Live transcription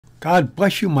God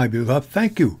bless you, my beloved.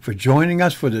 Thank you for joining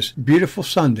us for this beautiful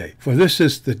Sunday. For this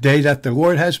is the day that the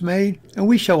Lord has made, and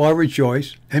we shall all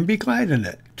rejoice and be glad in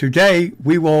it. Today,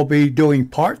 we will be doing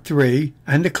part 3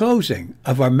 and the closing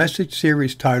of our message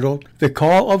series titled, The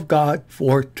Call of God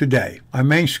for Today. Our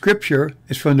main scripture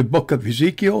is from the book of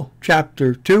Ezekiel,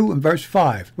 chapter 2 and verse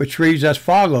 5, which reads as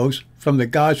follows from the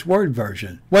God's Word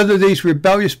version. Whether these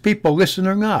rebellious people listen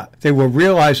or not, they will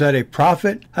realize that a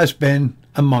prophet has been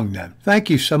among them. Thank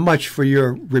you so much for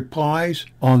your replies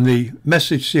on the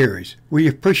message series. We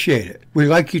appreciate it. We'd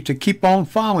like you to keep on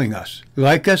following us.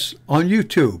 Like us on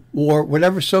YouTube or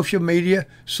whatever social media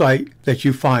site that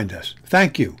you find us.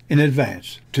 Thank you in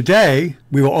advance. Today,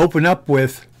 we will open up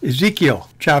with Ezekiel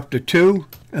chapter 2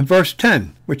 and verse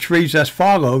 10, which reads as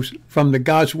follows from the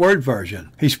God's Word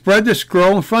version. He spread the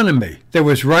scroll in front of me. There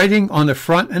was writing on the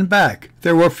front and back.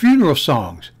 There were funeral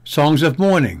songs, songs of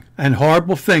mourning, and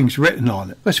horrible things written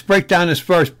on it. Let's break down this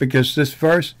verse because this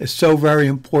verse is so very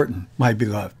important, my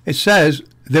beloved. It says,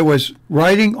 there was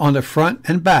writing on the front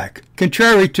and back.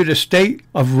 Contrary to the state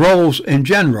of rolls in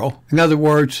general, in other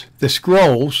words, the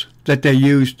scrolls that they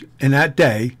used in that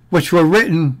day, which were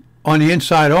written on the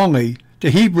inside only, the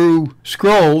Hebrew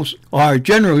scrolls are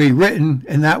generally written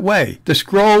in that way. The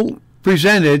scroll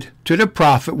presented to the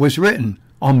prophet was written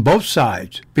on both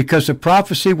sides because the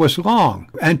prophecy was long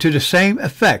and to the same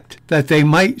effect that they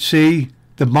might see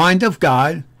the mind of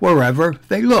God wherever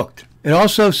they looked. It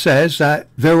also says that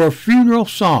there were funeral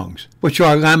songs, which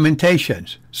are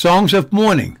lamentations, songs of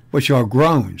mourning, which are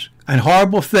groans, and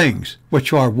horrible things,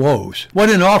 which are woes.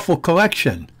 What an awful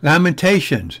collection!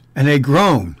 Lamentations, and a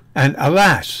groan, and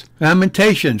alas,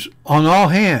 lamentations on all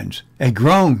hands, a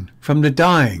groan from the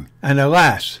dying, and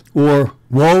alas, or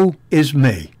woe is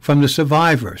me, from the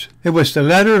survivors. It was the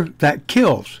letter that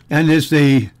kills, and is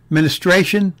the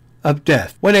ministration of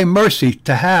death. What a mercy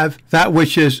to have that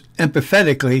which is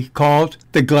empathetically called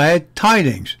the glad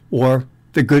tidings, or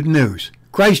the good news.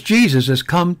 Christ Jesus has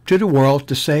come to the world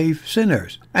to save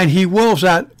sinners, and he wills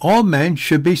that all men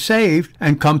should be saved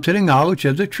and come to the knowledge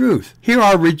of the truth. Here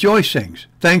are rejoicings,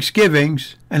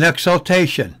 thanksgivings, and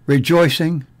exultation,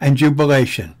 rejoicing and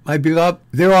jubilation. My beloved,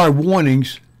 there are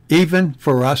warnings even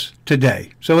for us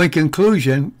today. So in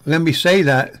conclusion, let me say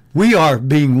that we are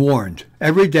being warned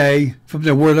every day from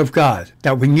the Word of God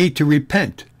that we need to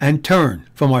repent and turn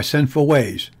from our sinful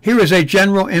ways. Here is a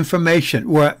general information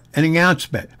or an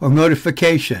announcement or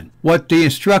notification, what the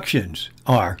instructions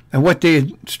are and what the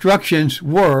instructions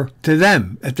were to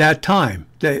them at that time.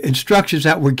 The instructions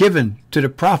that were given to the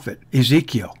prophet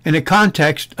Ezekiel in the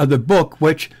context of the book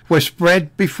which was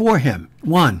spread before him.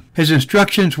 1. His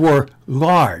instructions were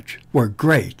large, were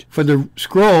great, for the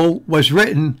scroll was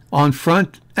written on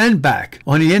front and back,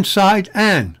 on the inside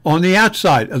and on the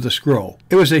outside of the scroll.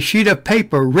 It was a sheet of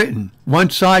paper written. One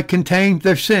side contained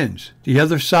their sins. The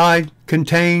other side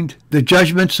contained the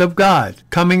judgments of God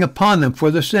coming upon them for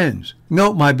the sins.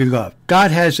 Note, my beloved, God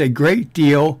has a great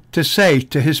deal to say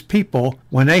to his people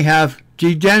when they have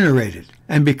degenerated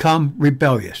and become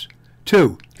rebellious.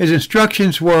 2. His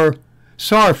instructions were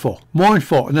sorrowful,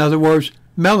 mournful, in other words,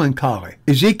 melancholy.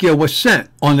 Ezekiel was sent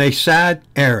on a sad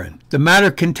errand. The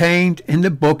matter contained in the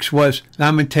books was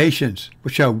lamentations,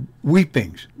 which are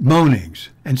weepings, moanings,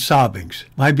 and sobbings.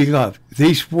 My beloved,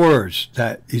 these words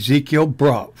that Ezekiel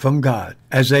brought from God,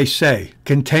 as they say,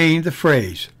 contain the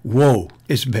phrase, woe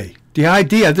is me. The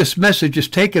idea of this message is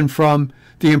taken from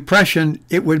the impression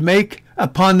it would make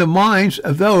upon the minds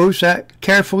of those that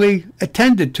carefully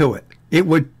attended to it. It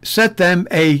would set them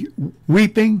a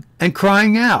weeping and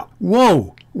crying out,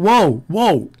 woe, woe,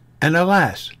 woe, and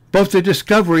alas. Both the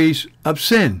discoveries of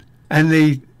sin and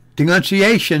the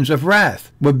denunciations of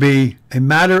wrath would be a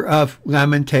matter of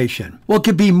lamentation. What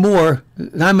could be more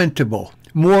lamentable,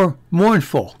 more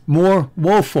mournful, more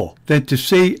woeful than to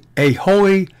see a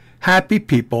holy, happy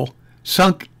people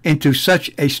sunk into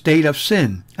such a state of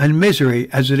sin and misery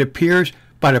as it appears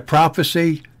by the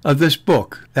prophecy of this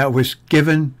book that was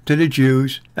given to the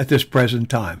Jews at this present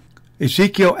time.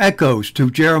 Ezekiel echoes to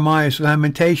Jeremiah's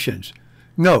lamentations.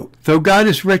 Note, though God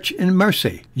is rich in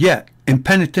mercy, yet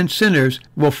impenitent sinners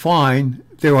will find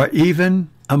there are even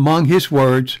among his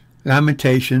words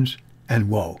lamentations and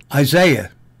woe.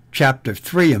 Isaiah chapter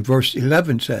 3 and verse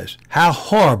 11 says, how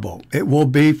horrible it will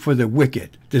be for the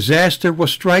wicked. Disaster will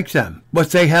strike them.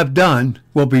 What they have done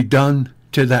will be done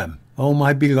to them. Oh,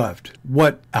 my beloved,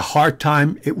 what a hard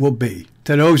time it will be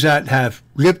to those that have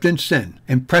lived in sin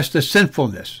and pressed the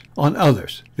sinfulness on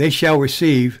others. They shall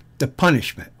receive the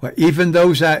punishment. Or even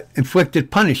those that inflicted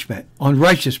punishment on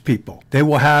righteous people, they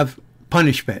will have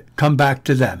punishment come back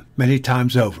to them many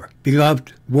times over.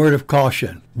 Beloved, word of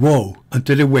caution, woe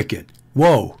unto the wicked.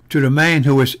 Woe to the man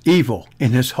who is evil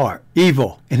in his heart,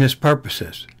 evil in his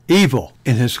purposes, evil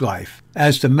in his life.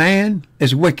 As the man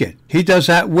is wicked, he does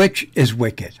that which is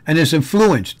wicked and is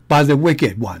influenced by the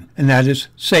wicked one, and that is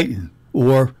Satan,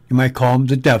 or you might call him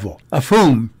the devil, of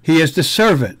whom he is the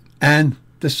servant and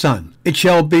the son. It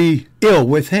shall be ill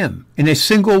with him. In a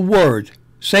single word,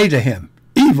 say to him,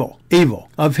 evil, evil.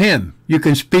 Of him you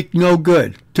can speak no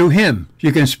good. To him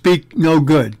you can speak no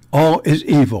good. All is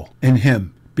evil in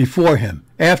him, before him,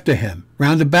 after him,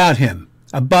 round about him,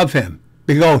 above him,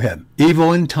 below him.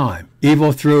 Evil in time,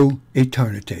 evil through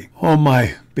eternity. Oh,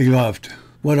 my beloved,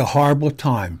 what a horrible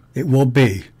time it will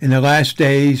be in the last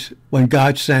days when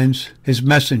God sends his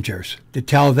messengers to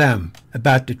tell them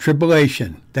about the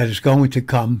tribulation that is going to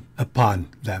come upon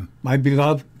them. My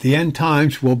beloved, the end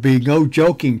times will be no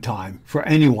joking time for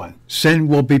anyone. Sin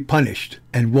will be punished,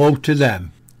 and woe to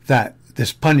them that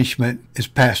this punishment is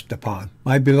passed upon.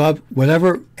 My beloved,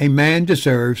 whatever a man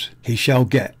deserves, he shall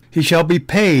get. He shall be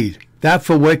paid that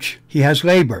for which he has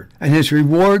labored, and his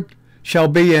reward shall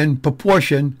be in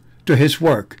proportion to his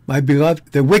work. My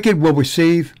beloved, the wicked will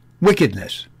receive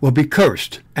wickedness, will be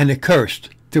cursed, and accursed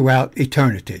throughout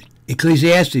eternity.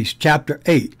 Ecclesiastes chapter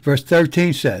 8, verse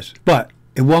 13 says, but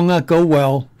it will not go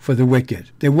well for the wicked.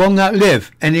 They will not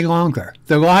live any longer.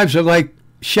 Their lives are like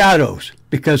shadows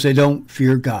because they don't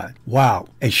fear God. Wow,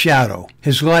 a shadow.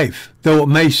 His life, though it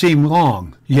may seem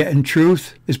long, yet in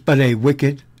truth is but a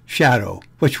wicked shadow,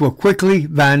 which will quickly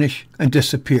vanish and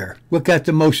disappear. Look at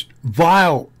the most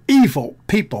vile, evil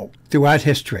people throughout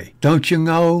history. Don't you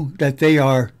know that they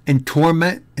are in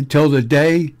torment until the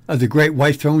day of the great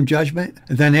white throne judgment?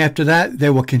 And then after that, they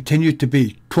will continue to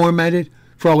be tormented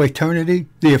for all eternity.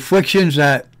 The afflictions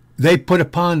that they put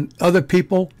upon other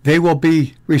people, they will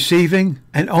be receiving,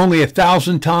 and only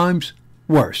 1,000 times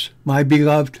worse. My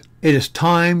beloved, it is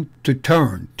time to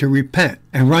turn, to repent,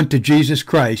 and run to Jesus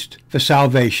Christ for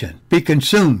salvation. Be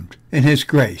consumed in his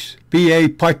grace. Be a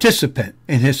participant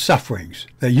in his sufferings,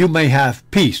 that you may have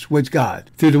peace with God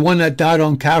through the one that died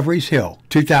on Calvary's Hill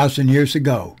 2,000 years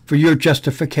ago for your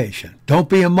justification. Don't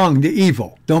be among the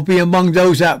evil. Don't be among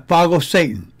those that follow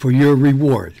Satan, for your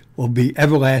reward will be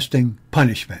everlasting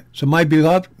punishment. So, my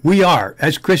beloved, we are,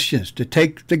 as Christians, to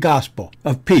take the gospel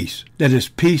of peace, that is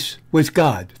peace with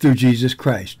God through Jesus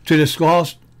Christ, to this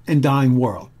lost and dying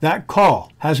world. That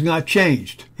call has not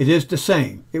changed. It is the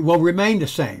same. It will remain the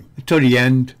same until the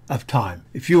end of time.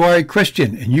 If you are a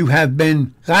Christian and you have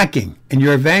been lacking in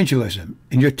your evangelism,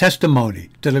 in your testimony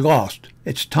to the lost,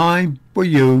 it's time for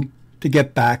you to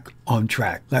get back on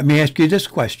track. Let me ask you this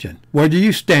question. Where do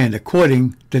you stand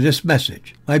according to this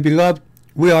message? My beloved,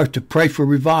 we are to pray for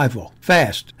revival,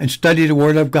 fast, and study the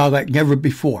Word of God like never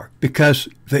before, because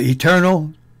the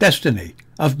eternal destiny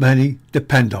of many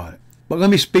depend on it. But let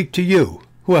me speak to you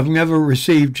who have never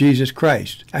received Jesus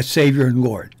Christ as Savior and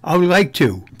Lord. I would like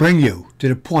to bring you to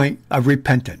the point of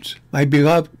repentance. My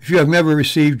beloved, if you have never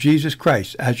received Jesus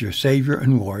Christ as your Savior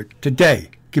and Lord, today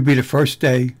could be the first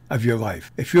day of your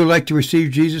life. If you would like to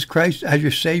receive Jesus Christ as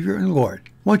your Savior and Lord,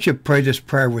 won't you pray this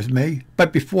prayer with me?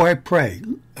 But before I pray,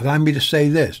 allow me to say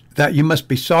this, that you must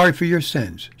be sorry for your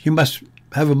sins. You must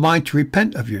have a mind to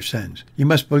repent of your sins. You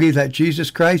must believe that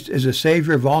Jesus Christ is the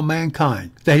Savior of all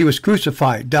mankind, that he was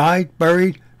crucified, died,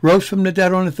 buried, rose from the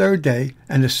dead on the third day,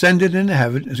 and ascended into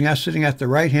heaven, is now sitting at the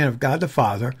right hand of God the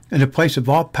Father, in the place of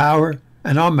all power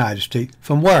and all majesty,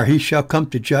 from where he shall come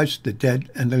to judge the dead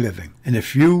and the living. And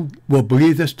if you will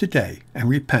believe this today and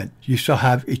repent, you shall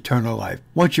have eternal life.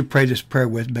 Won't you pray this prayer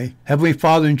with me? Heavenly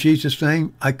Father, in Jesus'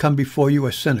 name, I come before you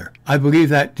a sinner. I believe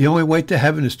that the only way to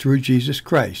heaven is through Jesus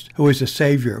Christ, who is the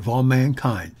Savior of all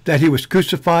mankind, that he was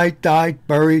crucified, died,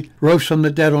 buried, rose from the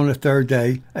dead on the third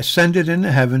day, ascended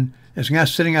into heaven, is now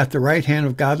sitting at the right hand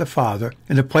of God the Father,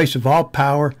 in the place of all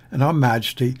power and all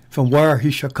majesty, from where he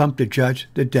shall come to judge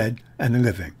the dead and the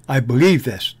living. I believe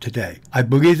this today. I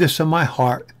believe this in my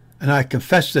heart, and I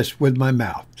confess this with my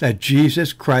mouth, that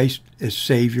Jesus Christ is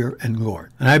Savior and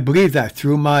Lord. And I believe that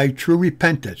through my true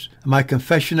repentance and my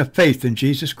confession of faith in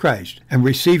Jesus Christ and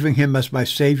receiving him as my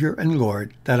Savior and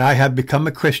Lord, that I have become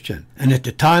a Christian. And at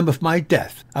the time of my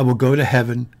death, I will go to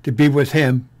heaven to be with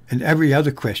him and every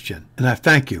other Christian. And I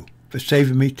thank you for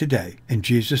saving me today. In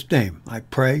Jesus' name, I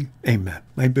pray. Amen.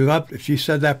 My beloved, if you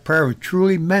said that prayer and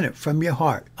truly meant it from your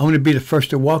heart, I want to be the first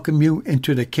to welcome you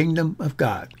into the kingdom of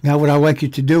God. Now, what I'd like you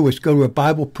to do is go to a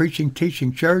Bible preaching,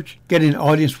 teaching church, get an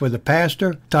audience with a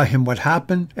pastor, tell him what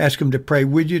happened, ask him to pray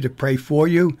with you, to pray for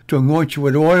you, to anoint you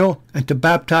with oil, and to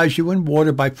baptize you in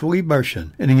water by full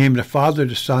immersion in the name of the Father,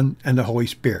 the Son, and the Holy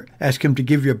Spirit. Ask him to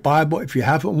give you a Bible if you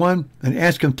haven't one, and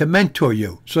ask him to mentor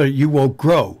you so that you will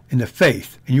grow in the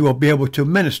faith and you will be able to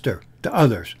minister to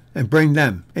others and bring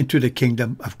them into the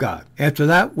kingdom of God. After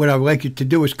that, what I would like you to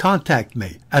do is contact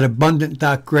me at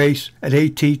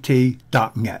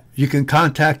abundant.grace@att.net. You can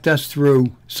contact us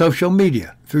through social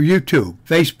media, through YouTube,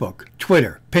 Facebook,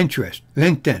 Twitter, Pinterest,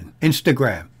 LinkedIn,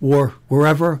 Instagram, or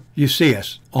wherever you see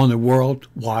us on the World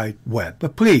Wide Web.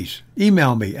 But please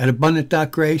email me at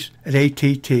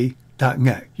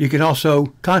abundant.grace@att.net. You can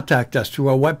also contact us through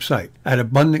our website at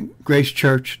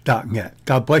abundantgracechurch.net.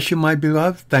 God bless you, my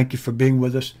beloved. Thank you for being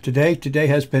with us today. Today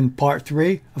has been part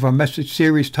 3 of our message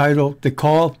series titled The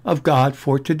Call of God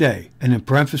for Today. And in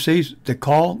parentheses, the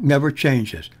call never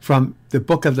changes, from the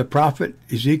book of the prophet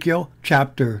Ezekiel,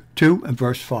 chapter 2 and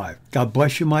verse 5. God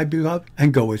bless you, my beloved,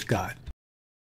 and go with God.